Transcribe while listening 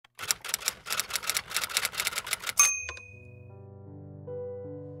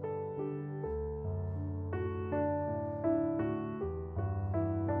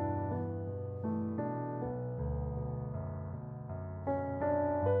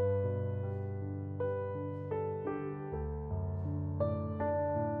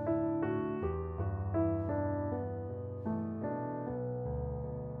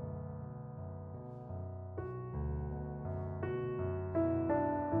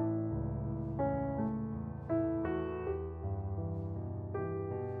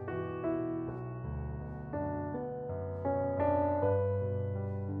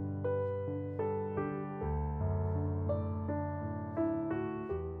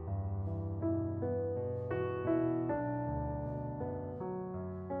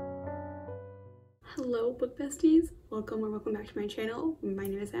Hello book besties, welcome or welcome back to my channel. My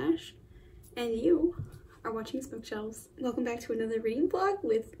name is Ash and you are watching Smokedshelves. Welcome back to another reading vlog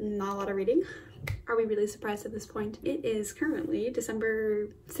with not a lot of reading. Are we really surprised at this point? It is currently December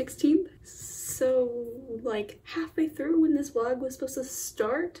 16th, so like halfway through when this vlog was supposed to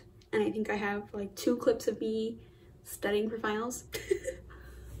start, and I think I have like 2 clips of me studying for finals.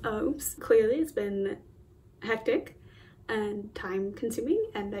 Oops. Clearly it's been hectic and time consuming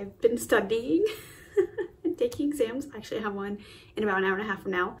and I've been studying and taking exams. Actually, I have one in about an hour and a half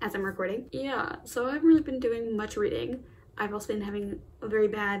from now as I'm recording. Yeah, so I haven't really been doing much reading. I've also been having a very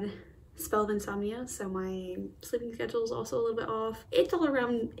bad spell of insomnia, so my sleeping schedule is also a little bit off. It's all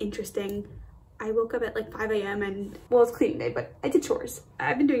around interesting. I woke up at like 5 a.m. and, well, it's cleaning day, but I did chores.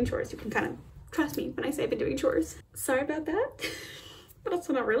 I've been doing chores. You can kind of trust me when I say I've been doing chores. Sorry about that. But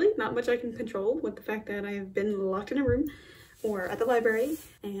also not really. Not much I can control with the fact that I've been locked in a room or at the library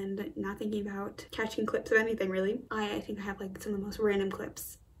and not thinking about catching clips of anything really. I think I have like some of the most random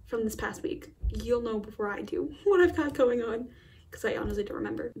clips from this past week. You'll know before I do what I've got going on because I honestly don't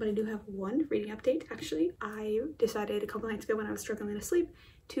remember. But I do have one reading update actually. I decided a couple nights ago when I was struggling to sleep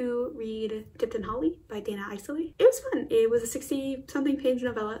to read Dipped in Holly by Dana Isley. It was fun. It was a 60-something page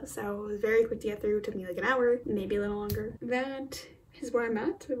novella, so it was very quick to get through. It took me like an hour, maybe a little longer. That is where I'm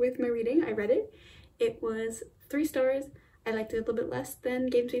at with my reading. I read it. It was 3 stars. I liked it a little bit less than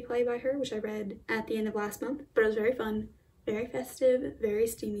Games We Play by her, which I read at the end of last month, but it was very fun, very festive, very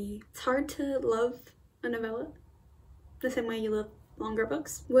steamy. It's hard to love a novella the same way you love longer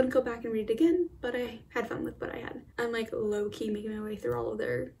books. Wouldn't go back and read it again, but I had fun with what I had. I'm like low-key making my way through all of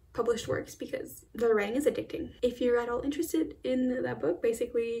their published works because their writing is addicting. If you're at all interested in that book,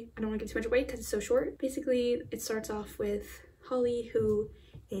 basically, I don't want to give too much away because it's so short. Basically, it starts off with Holly, who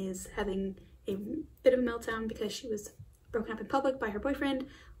is having a bit of a meltdown because she was broken up in public by her boyfriend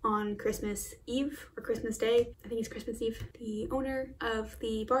on Christmas Eve or Christmas Day. I think it's Christmas Eve. The owner of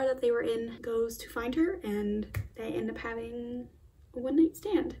the bar that they were in goes to find her and they end up having a one-night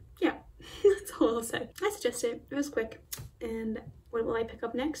stand. Yeah, that's all I'll say. I suggest it. It was quick. And what will I pick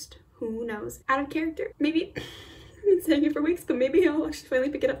up next? Who knows? Out of character? Maybe. I've been saying it for weeks, but maybe I'll actually finally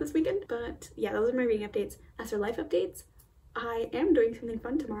pick it up this weekend. But yeah, those are my reading updates. As for life updates, I am doing something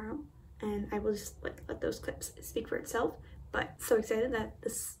fun tomorrow and I will just like let those clips speak for itself. But so excited that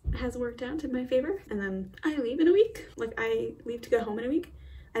this has worked out in my favor. And then I leave in a week. Like I leave to go home in a week.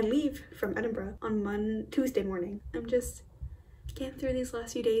 I leave from Edinburgh on Tuesday morning. I'm just getting through these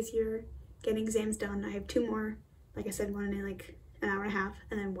last few days here, getting exams done. I have 2 more, like I said, one in like an hour and a half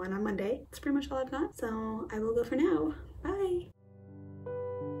and then one on Monday. That's pretty much all I've got. So I will go for now. Bye.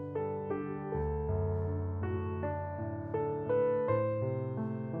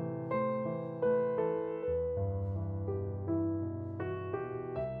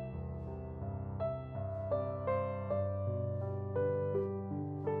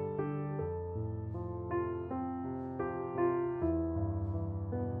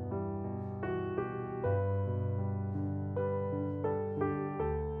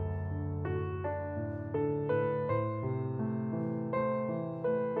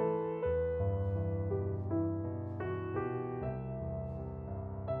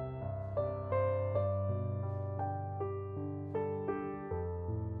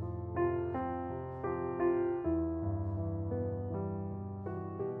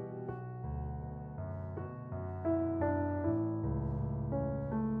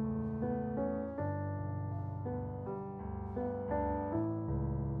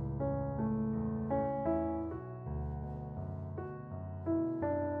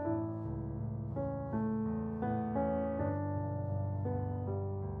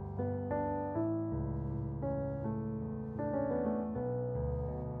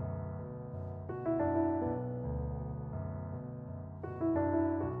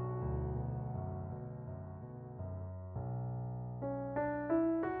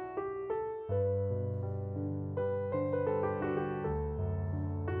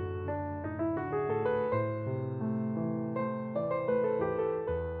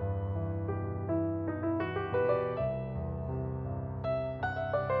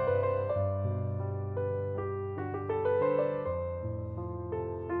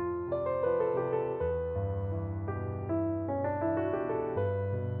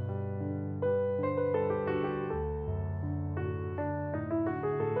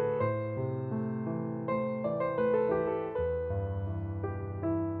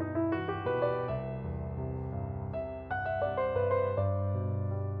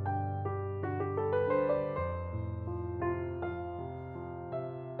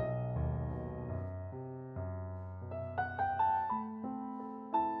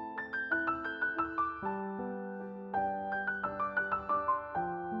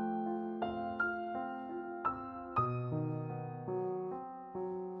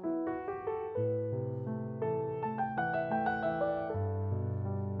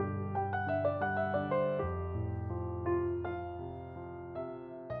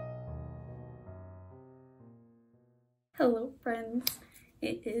 Hello friends,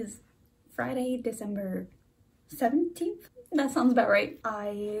 it is Friday, December 17th. That sounds about right.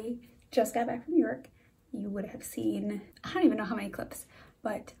 I just got back from New York. You would have seen, I don't even know how many clips,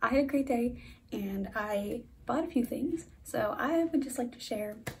 but I had a great day and I bought a few things. So I would just like to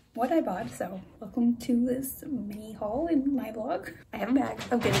share what I bought. So welcome to this mini haul in my vlog. I have a bag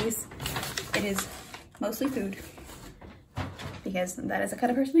of goodies. It is mostly food, because that is the kind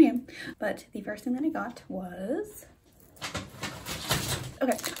of person I am. But the first thing that I got was,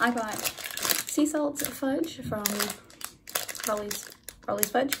 okay, I got sea salt fudge from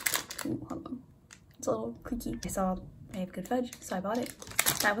Raleigh's Fudge. Ooh, hold on. It's a little creaky. I saw they have good fudge, so I bought it.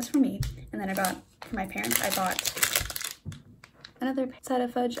 That was for me. And then I got, for my parents, I bought another set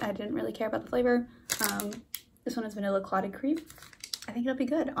of fudge. I didn't really care about the flavor. This one is vanilla clotted cream. I think it'll be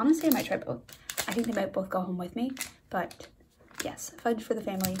good. Honestly, I might try both. I think they might both go home with me, but yes, fudge for the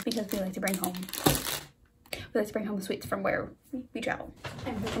family, because we like to bring home sweets from where we travel.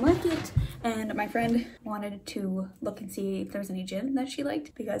 I went to the market and my friend wanted to look and see if there was any gin that she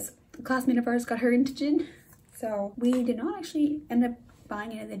liked, because a classmate of ours got her into gin. So we did not actually end up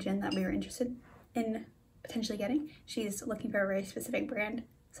buying any of the gin that we were interested in potentially getting. She's looking for a very specific brand,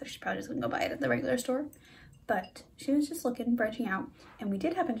 so she's probably just gonna go buy it at the regular store. But she was just looking, branching out, and we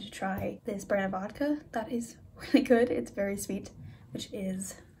did happen to try this brand of vodka that is really good. It's very sweet, which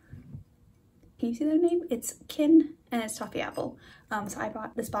is, can you see their name? It's Kin, and it's toffee apple. So I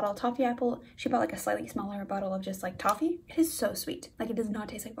bought this bottle of toffee apple. She bought like a slightly smaller bottle of just like toffee. It is so sweet. Like, it does not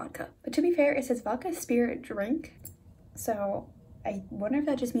taste like vodka. But to be fair, it says vodka spirit drink. So I wonder if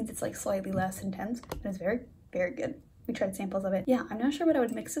that just means it's like slightly less intense, but it's very, very good. We tried samples of it. Yeah, I'm not sure what I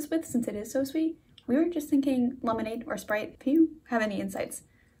would mix this with since it is so sweet. We were just thinking lemonade or Sprite. If you have any insights,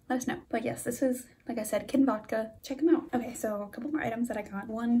 let us know. But yes, this is, like I said, Kin vodka. Check them out. Okay, so a couple more items that I got.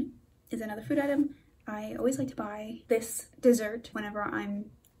 One is another food item. I always like to buy this dessert whenever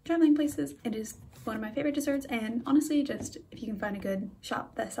I'm traveling places. It is one of my favorite desserts, and honestly, just if you can find a good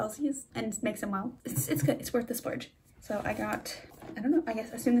shop that sells these and makes them well, it's good. It's worth the splurge. So I got, I don't know, I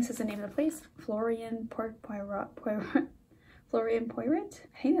guess, assume this is the name of the place. Florian Poirot?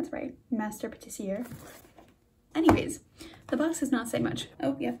 I think that's right. Master Patissier. Anyways, the box does not say much.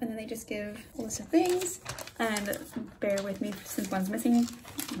 Oh, yep, and then they just give a list of things. And bear with me since one's missing.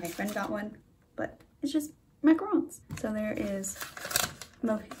 My friend got one, but it's just macarons. So there is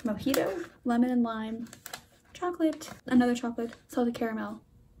mojito, lemon and lime, chocolate, another chocolate, salted caramel.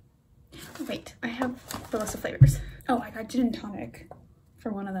 Oh, wait, I have the list of flavors. Oh, I got gin and tonic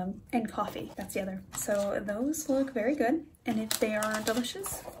for one of them, and coffee, that's the other. So those look very good, and if they are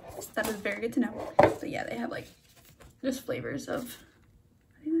delicious, that is very good to know. But yeah, they have like just flavors of,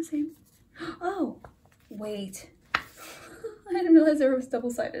 are they the same? Oh, wait. I didn't realize they were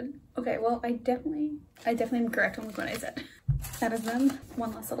double-sided. Okay, well, I definitely am correct on what I said. That is them.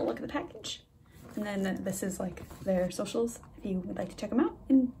 One last little look at the package. And then this is like their socials if you would like to check them out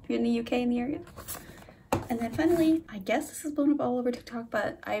if you're in the UK in the area. And then finally, I guess this is blown up all over TikTok,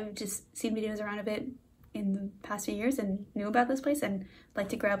 but I've just seen videos around of it in the past few years and knew about this place and like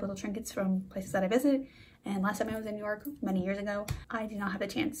to grab little trinkets from places that I visit. And last time I was in New York many years ago, I did not have the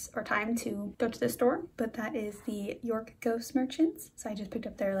chance or time to go to the store, but that is the York Ghost Merchants. So I just picked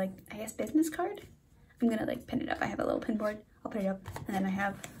up their, like, I guess business card. I'm gonna like pin it up. I have a little pin board. I'll put it up, and then I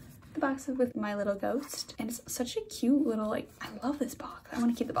have the box with my little ghost, and it's such a cute little, like, I love this box. I want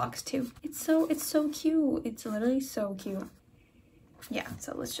to keep the box too. It's so cute. It's literally so cute. Yeah,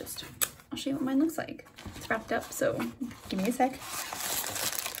 so let's just, I'll show you what mine looks like. It's wrapped up, so give me a sec.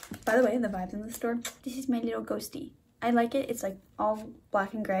 By the way, the vibes in the store. This is my little ghosty. I like it. It's like all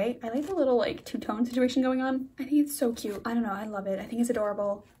black and gray. I like the little like two-tone situation going on. I think it's so cute. I don't know, I love it. I think it's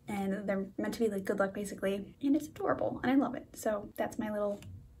adorable, and they're meant to be like good luck basically, and it's adorable and I love it. So that's my little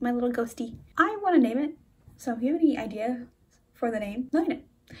ghosty. I want to name it, so if you have any idea for the name, let me know.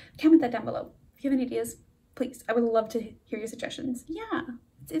 Comment that down below. If you have any ideas, please. I would love to hear your suggestions. Yeah,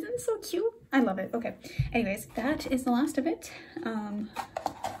 isn't it so cute? I love it. Okay, anyways, that is the last of it.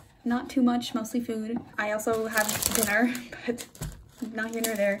 Not too much, mostly food. I also have dinner, but not here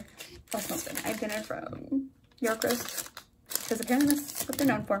nor there. All smells good. I have dinner from York Roast, because apparently that's what they're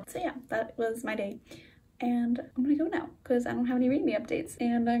known for. So yeah, that was my day. And I'm gonna go now because I don't have any read me updates,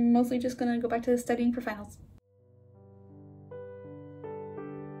 and I'm mostly just gonna go back to studying for finals.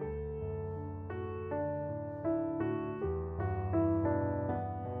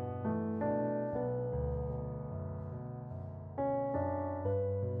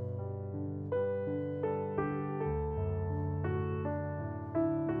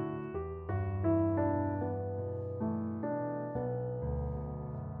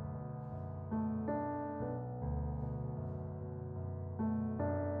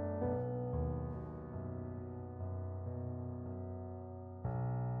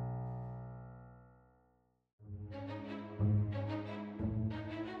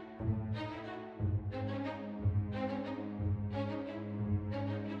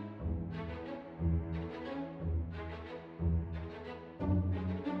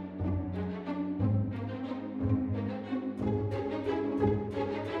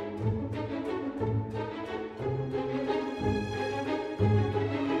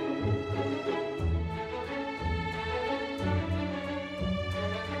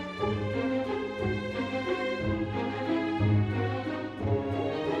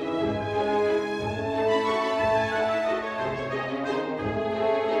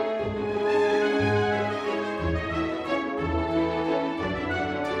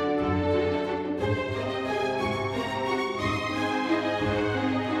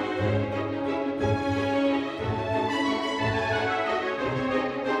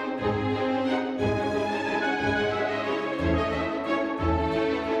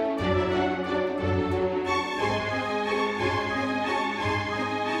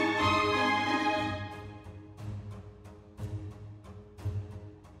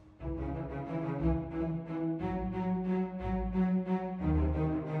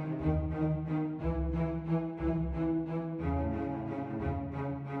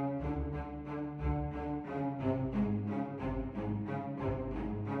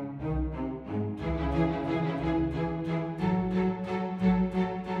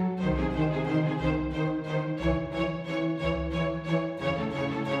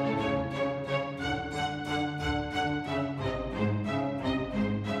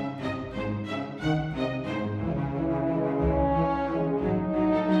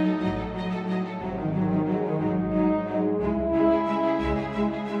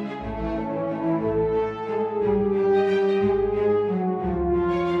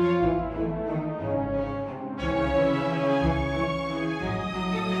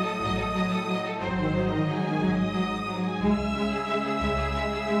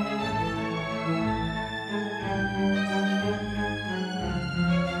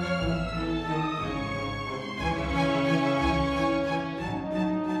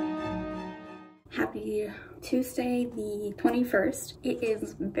 Tuesday the 21st. It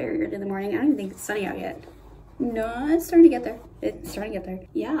is very early in the morning. I don't even think it's sunny out yet. No, it's starting to get there. It's starting to get there.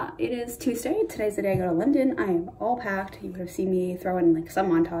 Yeah, it is Tuesday. Today's the day I go to London. I am all packed. You would have seen me throw in like some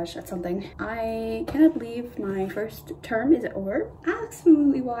montage at something. I cannot believe my first term is over.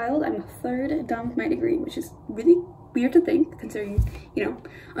 Absolutely wild. I'm done with my degree, which is really weird to think considering, you know,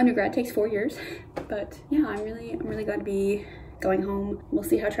 undergrad takes 4 years. But yeah, I'm really glad to be going home. We'll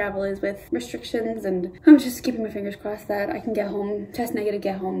see how travel is with restrictions, and I'm just keeping my fingers crossed that I can get home, test negative,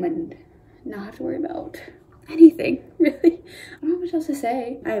 get home, and not have to worry about anything, really. I don't know much else to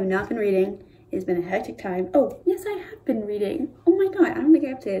say. I have not been reading. It's been a hectic time. Oh, yes, I have been reading. Oh my god, I don't think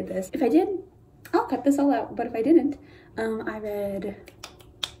I updated this. If I did, I'll cut this all out, but if I didn't, I read,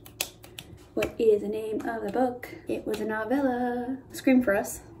 what is the name of the book? It was a novella. Scream for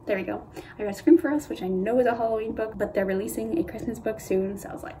Us. There we go. I read Scream for Us, which I know is a Halloween book, but they're releasing a Christmas book soon, so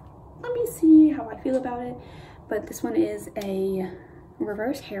I was like, let me see how I feel about it. But this one is a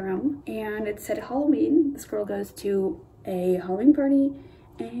reverse harem, and it's set at Halloween. This girl goes to a Halloween party,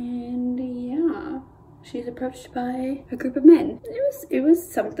 and yeah, she's approached by a group of men. It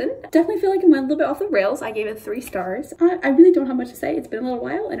was something. Definitely feel like it went a little bit off the rails. I gave it 3 stars. I really don't have much to say. It's been a little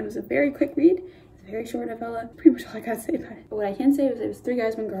while, and it was a very quick read. It's a very short novella. Pretty much all I gotta say about it. But what I can say is it was 3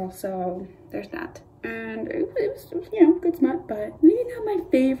 guys, 1 girl, so there's that. And it was, you know, good smut, but maybe not my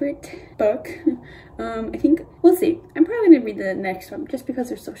favorite book. I think, we'll see. I'm probably gonna read the next one just because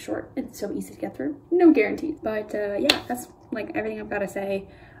they're so short and so easy to get through. No guarantees. But yeah, that's like everything I've gotta say.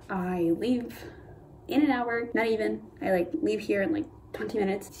 I leave in an hour, not even. I like leave here in like 20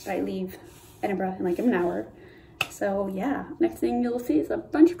 minutes. I leave Edinburgh in like an hour. So yeah, next thing you'll see is a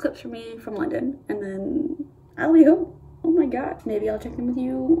bunch of clips from me from London, and then I'll be home. Oh my god, maybe I'll check in with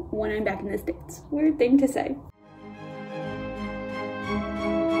you when I'm back in the States. Weird thing to say.